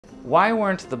Why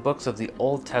weren't the books of the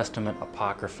Old Testament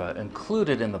Apocrypha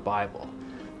included in the Bible?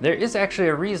 There is actually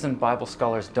a reason Bible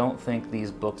scholars don't think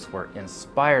these books were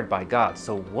inspired by God.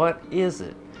 So what is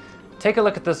it? Take a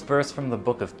look at this verse from the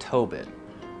Book of Tobit.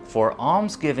 For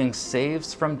almsgiving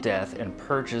saves from death and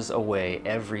purges away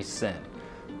every sin.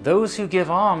 Those who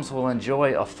give alms will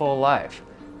enjoy a full life.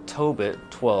 Tobit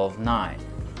 12:9.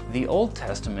 The Old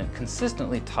Testament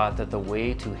consistently taught that the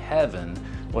way to heaven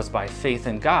was by faith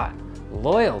in God,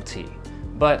 loyalty.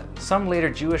 But some later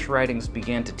Jewish writings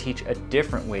began to teach a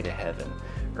different way to heaven,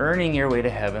 earning your way to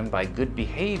heaven by good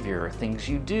behavior or things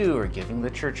you do or giving the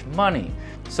church money.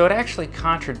 So it actually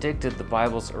contradicted the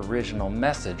Bible's original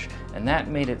message, and that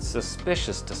made it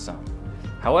suspicious to some.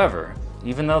 However,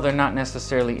 even though they're not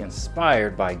necessarily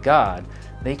inspired by God,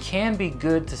 they can be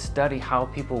good to study how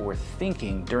people were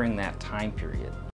thinking during that time period.